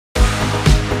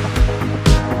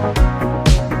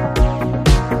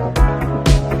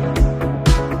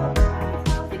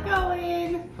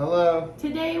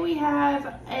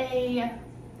a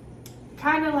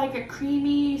kind of like a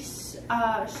creamy shrimp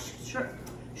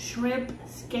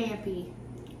scampi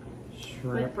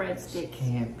with breadsticks.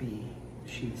 Scampi,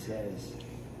 she says.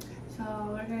 So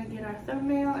we're gonna get our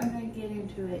thumbnail and then get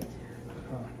into it.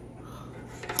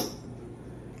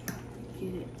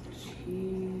 Get it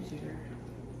cheesier.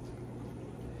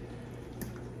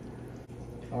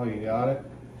 Oh, you got it?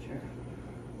 Sure.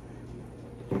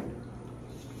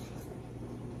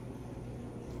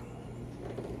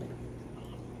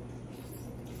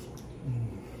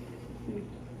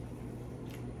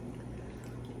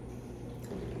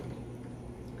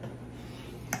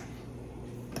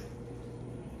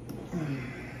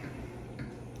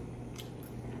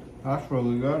 That's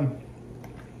really good.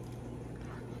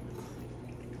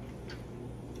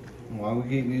 Why we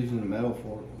keep using the metal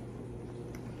fork?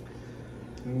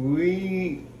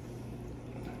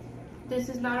 This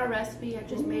is not a recipe, I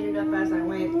just made it up as I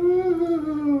went.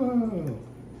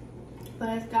 But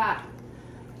it's got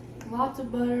lots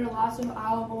of butter, lots of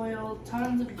olive oil,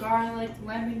 tons of garlic,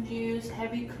 lemon juice,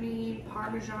 heavy cream,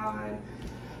 Parmesan.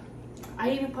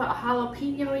 I even put a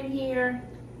jalapeno in here,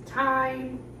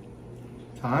 thyme.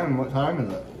 Thyme? What time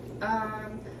is it?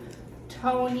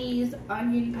 Tony's,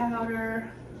 onion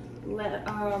powder,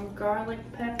 garlic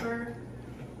pepper,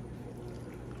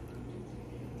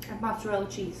 and mozzarella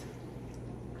cheese.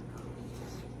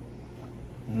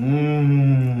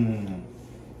 Mmm.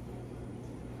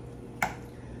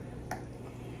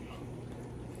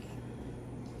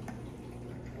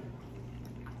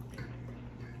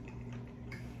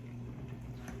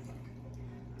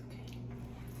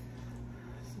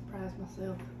 Surprise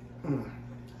myself.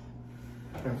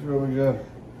 That's really good.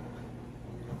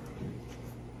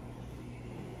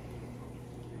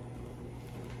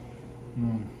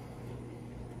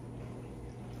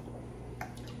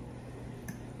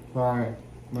 Sorry,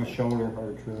 my shoulder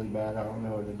hurts really bad. I don't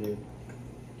know what to do.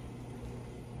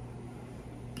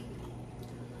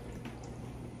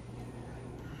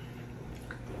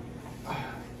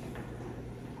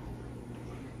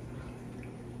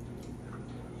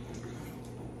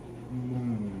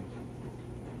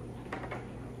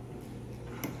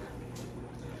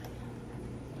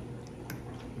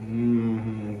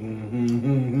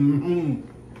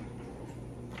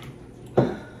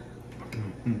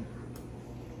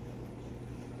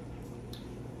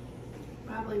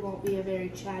 Probably won't be a very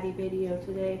chatty video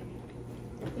today.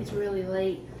 It's really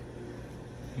late.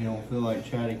 You don't feel like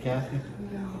chatty Cathy?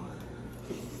 No.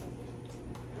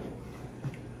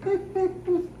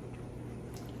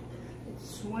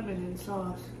 It's swimming in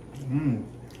sauce.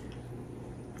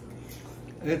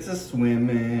 It's a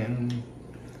swimming.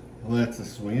 Let's a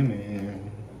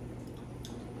swimming.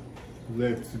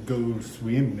 Let's go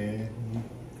swimming.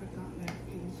 Forgot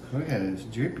napkins. Look at this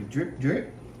drippy, drip,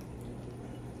 drip.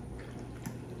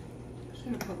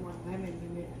 Should have put more lemon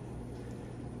in it.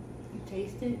 You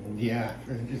taste it? Yeah,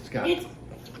 it's got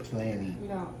plenty.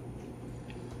 No.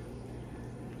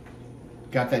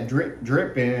 Got that drip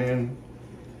dripping.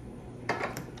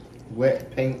 Wet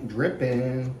paint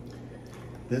dripping.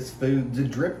 This food's a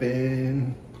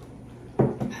dripping.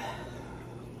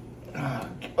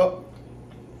 Oh.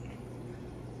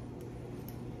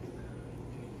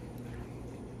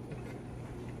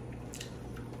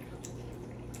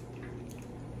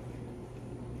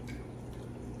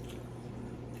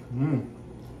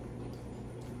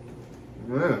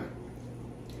 Yeah.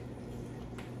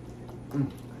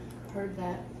 Heard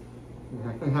that.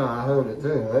 No, I heard it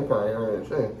too. They probably heard it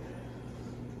too.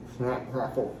 Snap,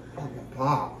 crackle,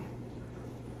 pop.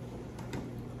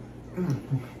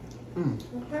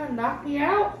 What kind of knock me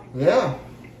out? Yeah.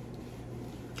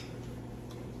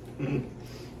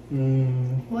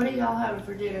 What are y'all having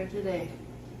for dinner today?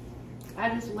 I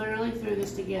just literally threw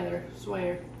this together,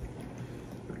 swear.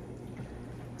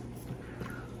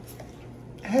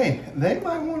 Hey, they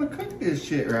might want to cook this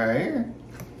shit right here.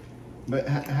 But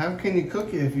how can you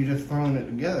cook it if you're just throwing it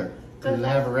together? Does it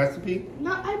have a recipe?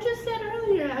 No, I just said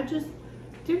earlier, I just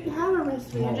didn't have a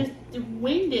recipe. I just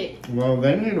winged it. Well,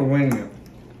 they need to wing it.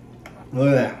 Look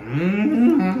at that.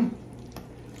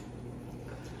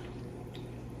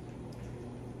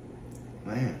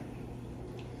 Man.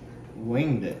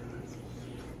 Winged it.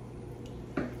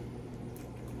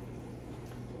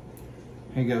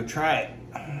 Here you go, try it.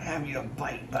 Have you a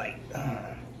bite.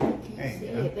 Can't see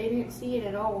it. They didn't see it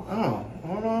at all. Oh,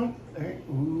 hold on. There.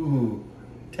 Ooh.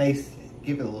 Taste it.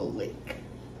 Give it a little lick.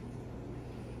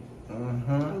 A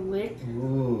lick?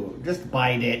 Ooh. Just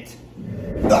bite it.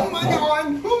 Oh my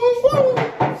God.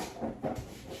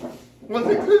 Was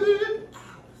it good?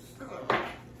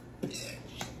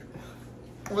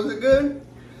 Was it good?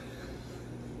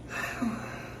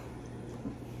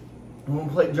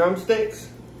 drumsticks.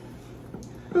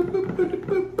 Boop, boop, boop,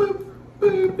 boop, boop,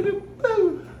 boop, boop,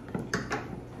 boop.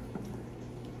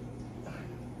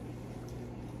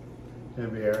 It'll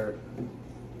be alright.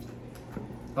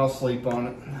 I'll sleep on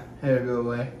it. It'll go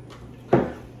away.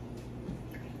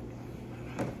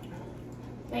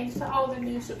 Thanks to all the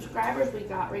new subscribers we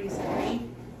got recently.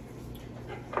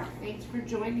 Thanks for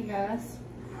joining us.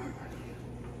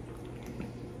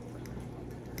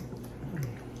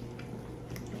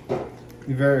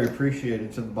 You're very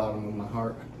appreciated to the bottom of my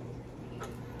heart.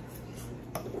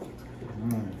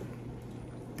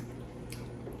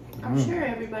 I'm sure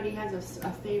everybody has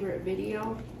a favorite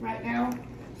video right now.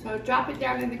 So drop it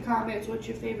down in the comments. What's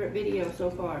your favorite video so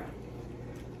far?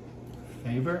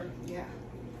 Favorite? Yeah.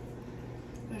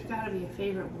 There's gotta be a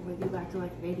favorite one with you acting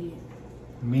like an idiot.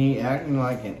 Me acting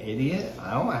like an idiot?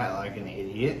 I don't act like an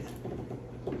idiot.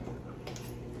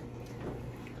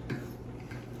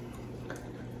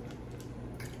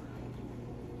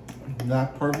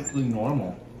 That's perfectly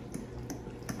normal.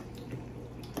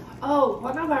 Oh,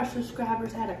 one of our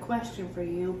subscribers had a question for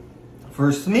you.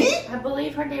 First me? I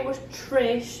believe her name was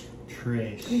Trish.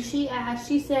 Trish. And she asked,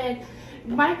 she said,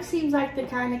 Mike seems like the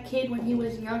kind of kid when he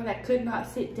was young that could not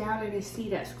sit down in his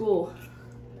seat at school.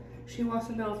 She wants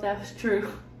to know if that was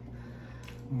true.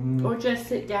 Or just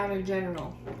sit down in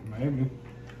general. Maybe.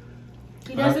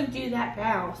 He doesn't do that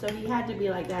now, so he had to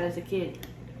be like that as a kid.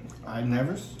 I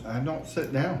don't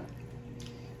sit down.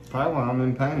 Probably when I'm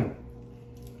in pain.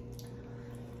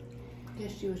 I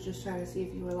guess she was just trying to see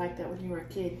if you were like that when you were a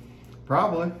kid.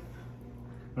 Probably.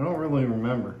 I don't really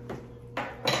remember.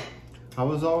 I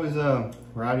was always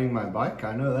riding my bike,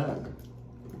 I know that.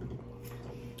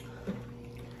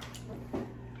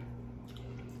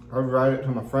 I would ride it to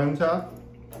my friend's house.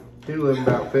 He lived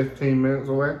about 15 minutes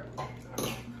away.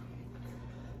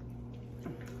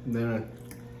 And then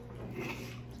I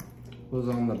was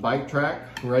on the bike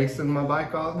track, racing my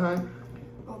bike all the time.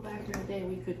 Oh, back in the day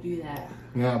we could do that.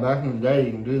 Yeah, back in the day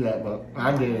you can do that, but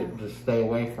I did it to stay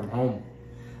away from home.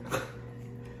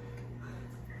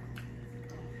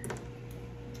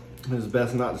 It was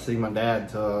best not to see my dad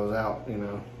till I was out, you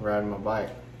know, riding my bike.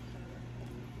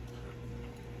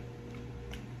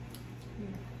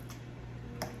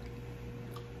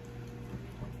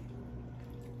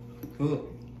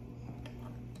 Look.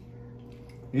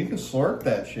 You can slurp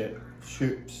that shit.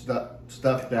 Shoot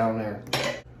stuff down there.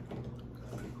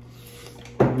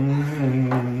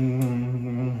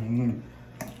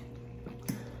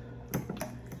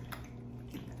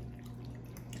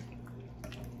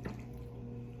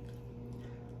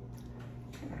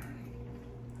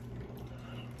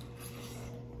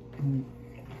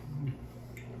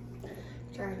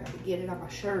 Trying not to get it on my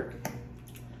shirt.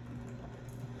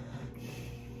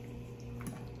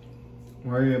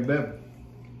 Where are you at, babe?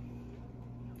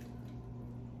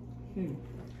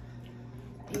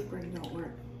 Apron don't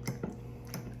work.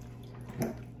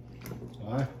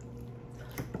 Why?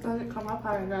 Doesn't come up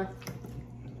high enough.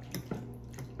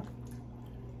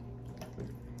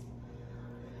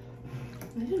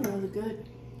 This is really good.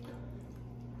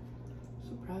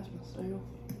 Surprised myself.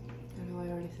 I know I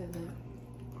already said that.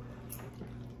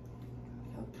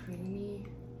 So creamy.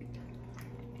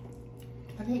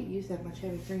 I didn't use that much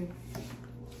heavy cream.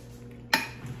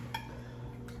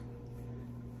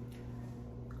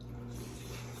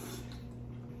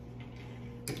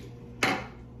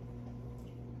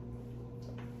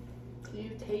 Do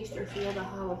you taste or feel the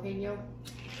jalapeno?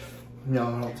 No,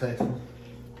 I don't taste it.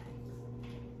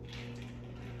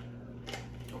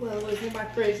 Well, it was in my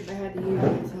fridge and I had to use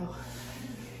it, so.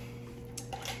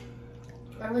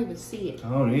 I don't even see it. I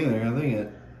don't either. I think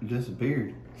it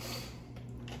disappeared.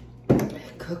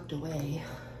 It cooked away.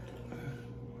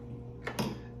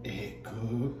 It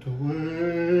cooked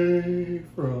away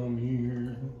from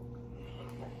here.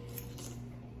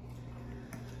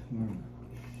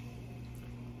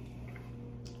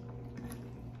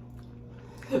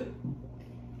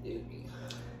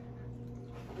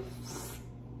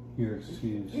 You're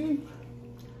excused.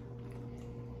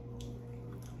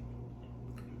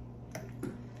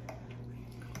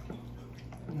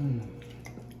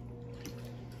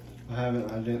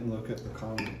 I didn't look at the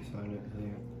comments, so I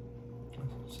didn't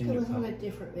see it. It was on a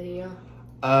different video.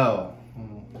 Oh.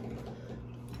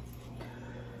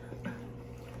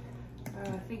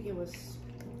 I think it was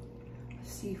a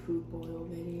seafood boil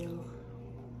video.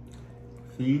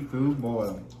 Seafood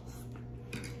boil.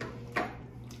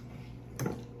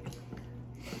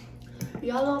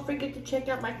 Y'all don't forget to check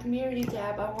out my community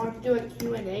tab. I want to do a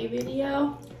Q&A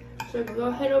video. So go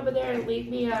ahead over there and leave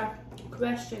me a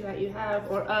question that you have,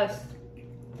 or us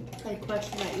a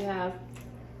question that you have.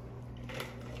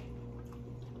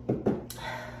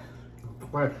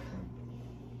 fresh.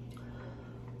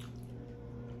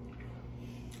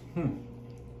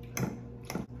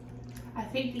 I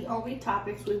think the only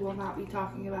topics we will not be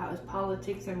talking about is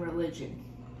politics and religion.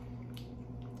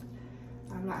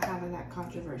 I'm not having that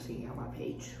controversy on my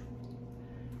page.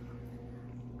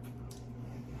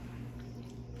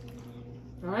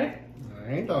 Alright?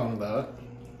 I ain't talking about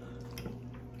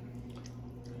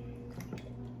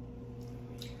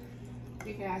it.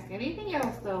 You can ask anything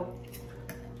else though.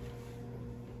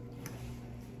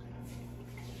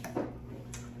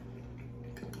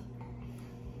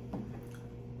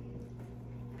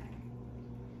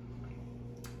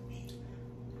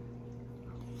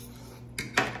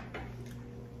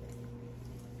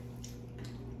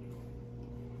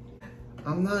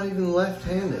 I'm not even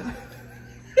left-handed.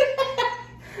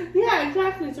 Yeah,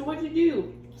 exactly. So what'd you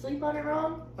do? Sleep on it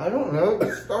wrong? I don't know.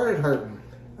 It started hurting.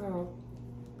 Oh.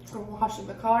 From washing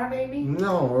the car, maybe?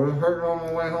 No, it was hurting on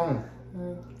my way home.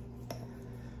 Oh.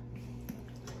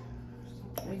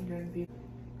 Ignorant people.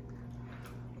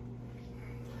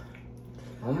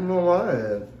 I don't know what it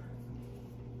is.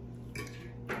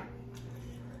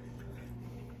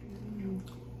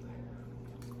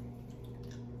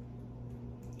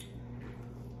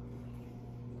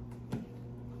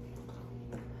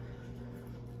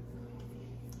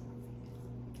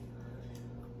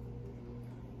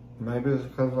 Maybe it's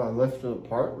because I lifted it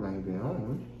apart, maybe. I don't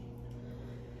know.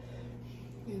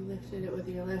 You lifted it with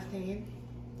your left hand?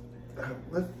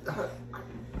 Sorry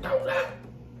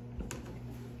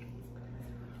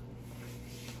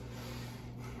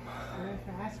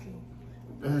for asking.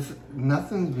 There's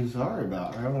nothing to be sorry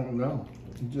about. I don't know.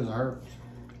 It just hurts.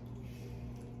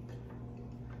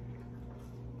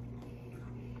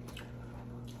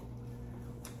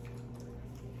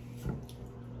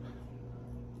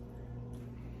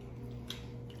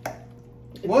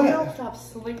 What? You don't stop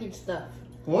slinging stuff.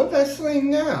 What's that sling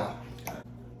now?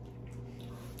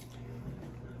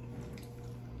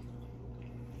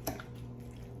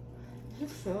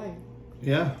 It's filling.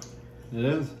 Yeah, it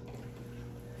is.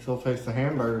 Still tastes the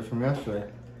hamburgers from yesterday.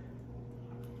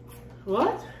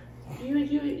 What? You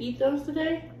eat those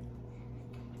today?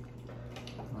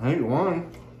 I ate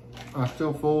one. I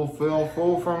still feel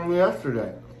full from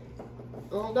yesterday.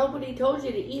 Well, nobody told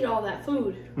you to eat all that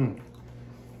food.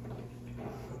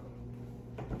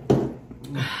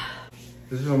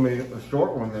 This is gonna be a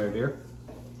short one there, dear.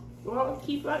 Well,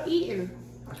 keep on eating.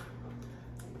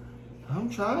 I'm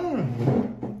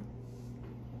trying.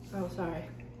 Oh, sorry.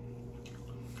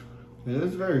 It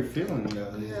is very filling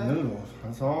though, these noodles.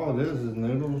 That's all it is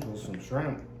noodles with some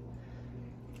shrimp.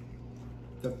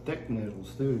 The thick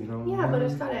noodles too, you know. Yeah, but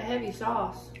it's got a heavy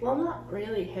sauce. Well, not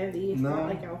really heavy. It's not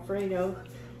like Alfredo.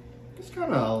 It's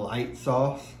kind of a light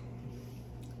sauce.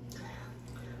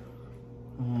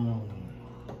 Mm.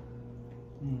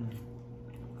 Mm.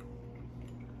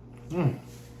 Mm.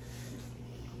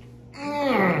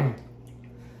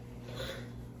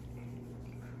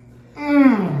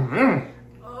 Mm.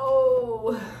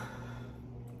 Oh.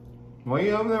 What are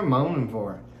you over there moaning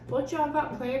for? What y'all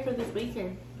got planned for this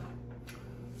weekend?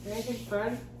 Anything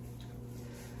fun?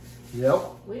 Yep.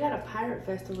 We got a pirate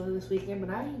festival this weekend,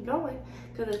 but I ain't going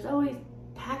because it's always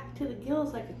packed to the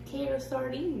gills like a can of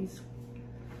sardines.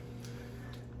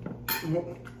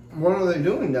 What are they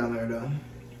doing down there, though?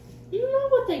 You know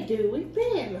what they do. We've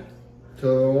been. To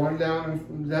the one down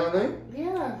there?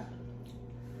 Yeah.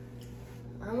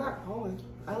 I'm not going.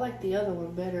 I like the other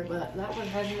one better, but that one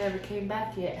hasn't ever came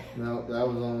back yet. No, that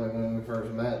was only when we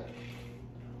first met.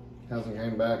 Hasn't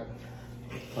came back.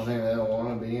 I think they don't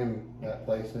want to be in that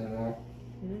place anymore.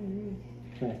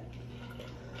 Mm-hmm.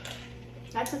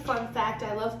 That's a fun fact.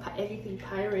 I love anything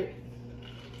pirate.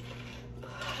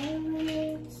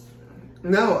 Pirates.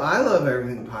 No, I love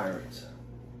everything pirates.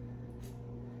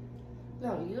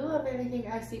 No, you love anything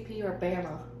ICP or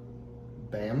Bama.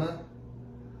 Bama?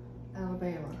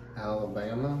 Alabama.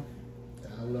 Alabama?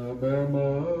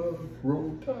 Alabama,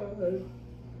 roll tide.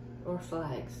 Or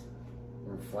flags.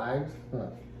 Or flags?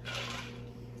 Huh.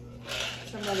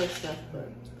 Some other stuff, but.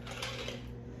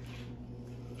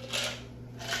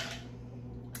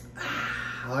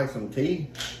 I like some tea.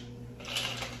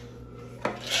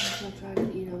 I'm gonna try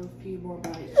to eat a few more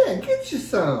bites. Yeah, get you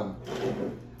some.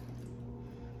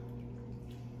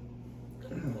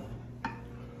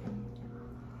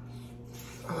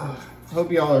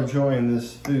 Hope y'all are enjoying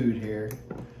this food here.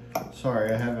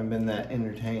 Sorry, I haven't been that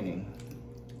entertaining.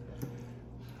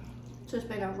 It's just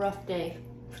been a rough day.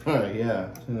 Yeah,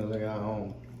 as soon as I got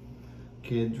home.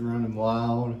 Kids running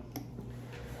wild.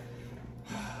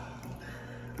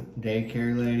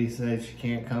 Daycare lady said she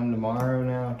can't come tomorrow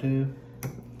now too.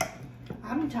 I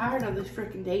I'm tired of these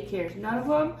freaking daycares. None of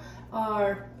them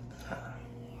are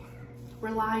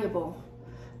reliable.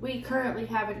 We currently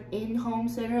have an in-home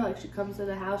sitter, like she comes to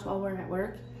the house while we're at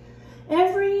work.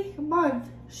 Every month,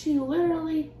 she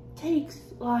literally takes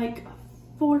like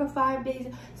 4 to 5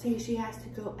 days, saying she has to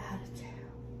go out of town.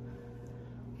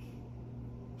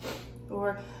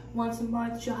 Or once a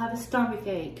month, she'll have a stomach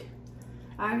ache.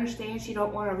 I understand she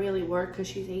don't want to really work because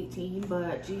she's 18,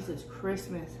 but Jesus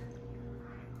Christmas.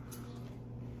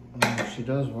 She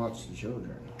does watch the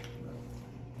children.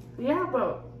 Yeah,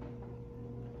 but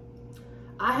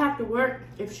I have to work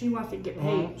if she wants to get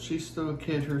paid. Well, she's still a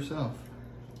kid herself.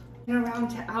 And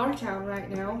around our town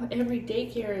right now, every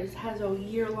daycare has a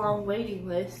year-long waiting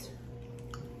list.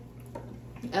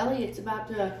 Elliot's about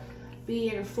to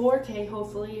be in 4K,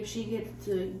 hopefully, if she gets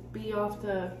to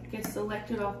get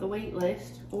selected off the wait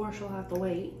list, or she'll have to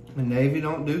wait. The Navy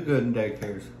don't do good in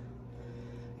daycares.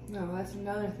 No, that's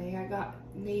another thing. I got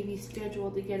Navy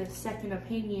scheduled to get a second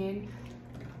opinion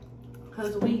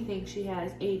because we think she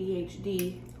has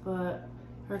ADHD, but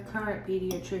her current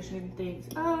pediatrician thinks,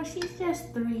 oh, she's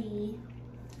just 3.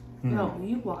 No,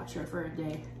 you watch her for a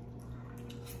day.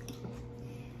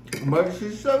 But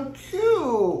she's so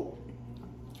cute.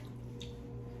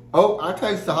 Oh, I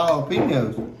taste the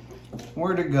jalapenos.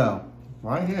 Where'd it go?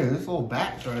 Right here, this little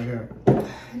batch right here.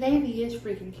 Navy is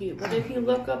freaking cute, but if you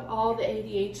look up all the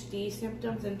ADHD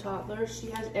symptoms in toddlers,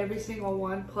 she has every single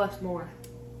one plus more.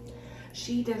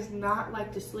 She does not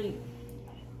like to sleep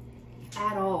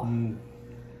at all.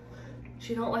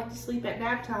 She don't like to sleep at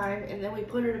nap time, and then we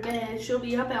put her to bed. She'll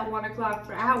be up at 1 o'clock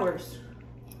for hours.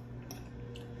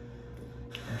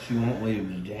 She won't leave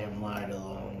the damn light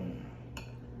alone.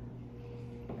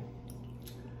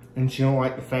 And she don't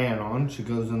like the fan on. She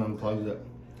goes and unplugs it.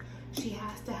 She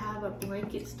has to have a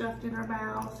blanket stuffed in her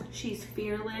mouth. She's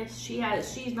fearless.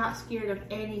 She's not scared of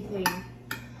anything.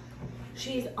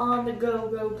 She's on the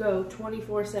go,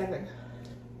 24/7.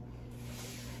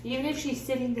 Even if she's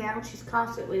sitting down, she's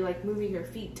constantly like moving her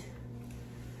feet.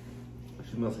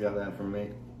 She must have got that from me.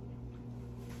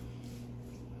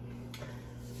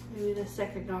 Maybe the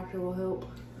second doctor will help.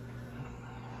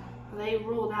 They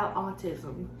ruled out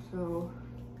autism, so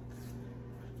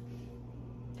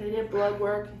they did blood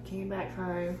work, it came back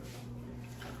fine.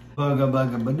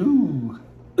 Bugga-bugga-ba-doo.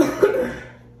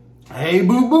 Hey,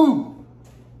 boo-boo.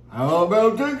 How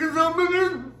about taking some of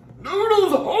these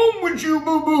noodles home with you,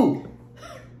 boo-boo?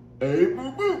 Hey,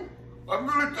 boo-boo. I'm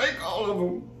gonna take all of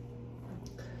them.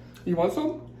 You want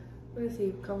some? Let me see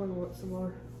if Cullen wants some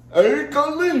more. Hey,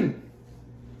 Cullen.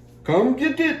 Come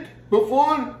get it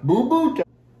before boo-boo time.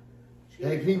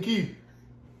 Hey, Pinky.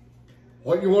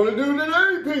 What you want to do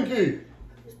today, Pinky?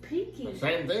 Who's Pinky? The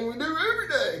same thing we do every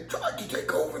day. Try to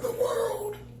take over the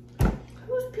world.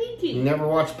 Who's Pinky? You never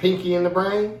watch Pinky in the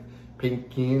Brain?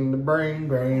 Pinky in the Brain,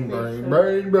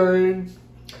 brain.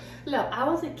 Look, I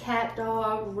was a Cat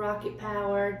Dog, Rocket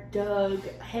Power, Doug,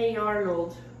 Hey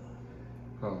Arnold.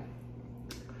 Oh.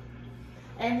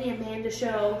 And the Amanda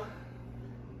Show.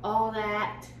 All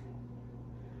that.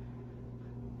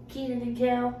 Keenan and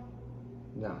Kel.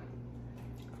 No.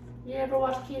 You ever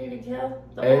watch Keenan and Kel?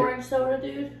 The Hey. orange soda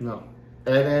dude? No.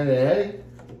 Hey.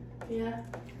 Yeah.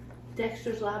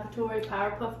 Dexter's Laboratory,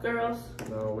 Powerpuff Girls.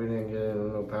 No, we didn't get into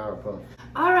no Powerpuff.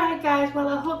 Alright guys, well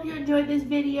I hope you enjoyed this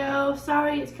video.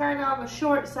 Sorry it's kind of on the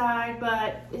short side,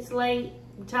 but it's late,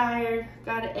 I'm tired,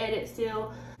 gotta edit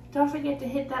still. Don't forget to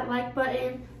hit that like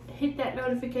button, hit that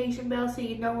notification bell so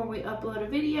you know when we upload a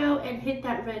video, and hit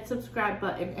that red subscribe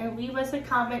button, and leave us a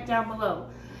comment down below.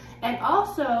 And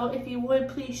also, if you would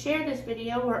please share this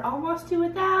video, we're almost to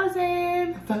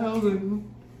 1,000. 1,000.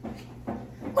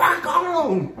 Rock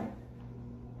on!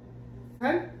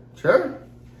 Huh? Sure.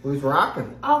 Who's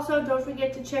rocking? Also, don't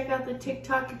forget to check out the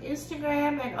TikTok and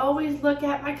Instagram, and always look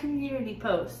at my community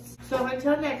posts. So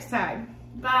until next time,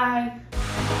 bye.